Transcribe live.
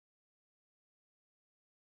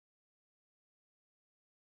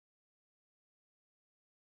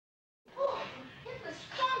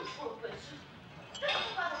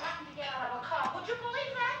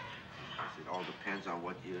all depends on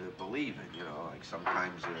what you believe in, you know. Like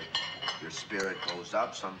sometimes your spirit goes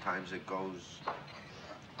up, sometimes it goes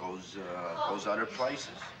other places.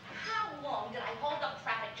 How long did I hold up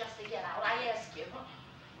traffic just to get out? I ask you.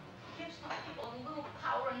 Give some people a little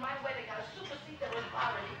power, and right away they gotta supersede their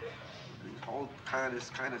authority. The whole this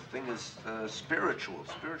kind of thing is spiritual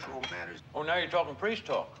matters. Oh, now you're talking priest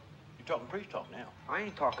talk. You're talking priest talk now. I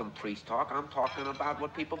ain't talking priest talk. I'm talking about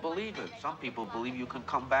what people believe in. Some people believe you can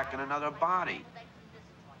come back in another body.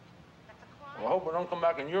 Well, I hope I don't come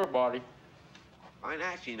back in your body. I ain't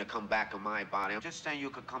asking you to come back in my body. I'm just saying you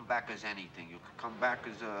could come back as anything. You could come back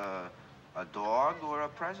as a dog or a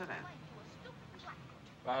president.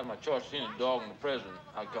 If I had my choice between a dog and the president,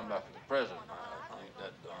 I'd come back as the president. I ain't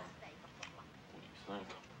that dumb. What do you think?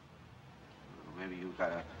 Maybe you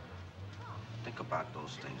gotta think about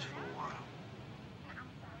those things for a while. I'm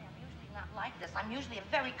usually not like this. I'm usually a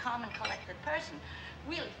very calm and collected person.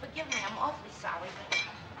 Really, forgive me. I'm awfully sorry, but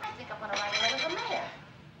I think I'm gonna write a letter to the mayor.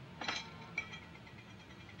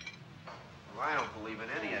 Well, I don't believe in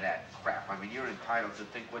any of that crap. I mean, you're entitled to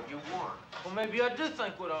think what you want. Well, maybe I do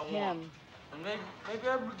think what I want. And maybe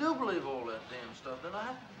I do believe all that damn stuff. Then I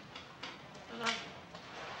have to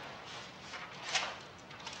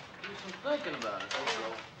do some thinking about it, that's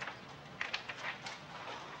all.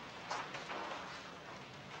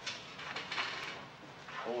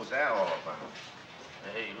 What was that all about?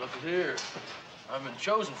 Hey, look at here. I've been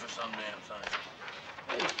chosen for some damn thing.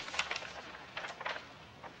 Hey.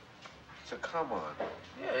 So come on.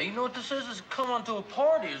 Yeah, you know what this is? It's a come on to a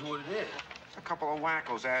party is what it is. It's a couple of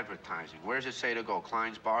wackos advertising. Where does it say to go?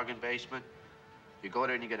 Klein's Bargain Basement? You go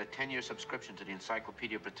there and you get a 10-year subscription to the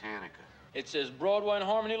Encyclopedia Britannica. It says Broadway and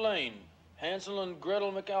Harmony Lane. Hansel and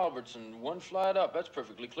Gretel McAlbertson, one flight up. That's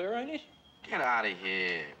perfectly clear, ain't it? Get out of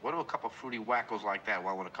here. What do a couple of fruity wackos like that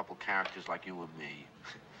want with a couple of characters like you and me?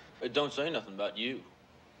 It don't say nothing about you.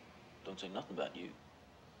 Don't say nothing about you.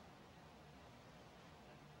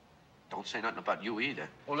 Don't say nothing about you either.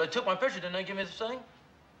 Well, they took my picture, didn't they give me the thing?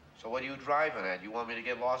 So what are you driving at? You want me to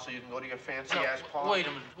get lost so you can go to your fancy-ass party? Wait a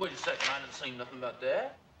minute. Wait a second. I didn't say nothing about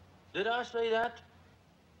that. Did I say that?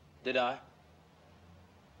 Did I?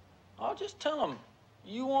 I'll just tell them.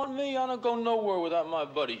 You want me? I don't go nowhere without my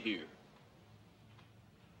buddy here.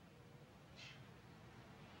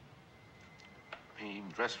 I ain't even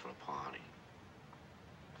dressed for a party.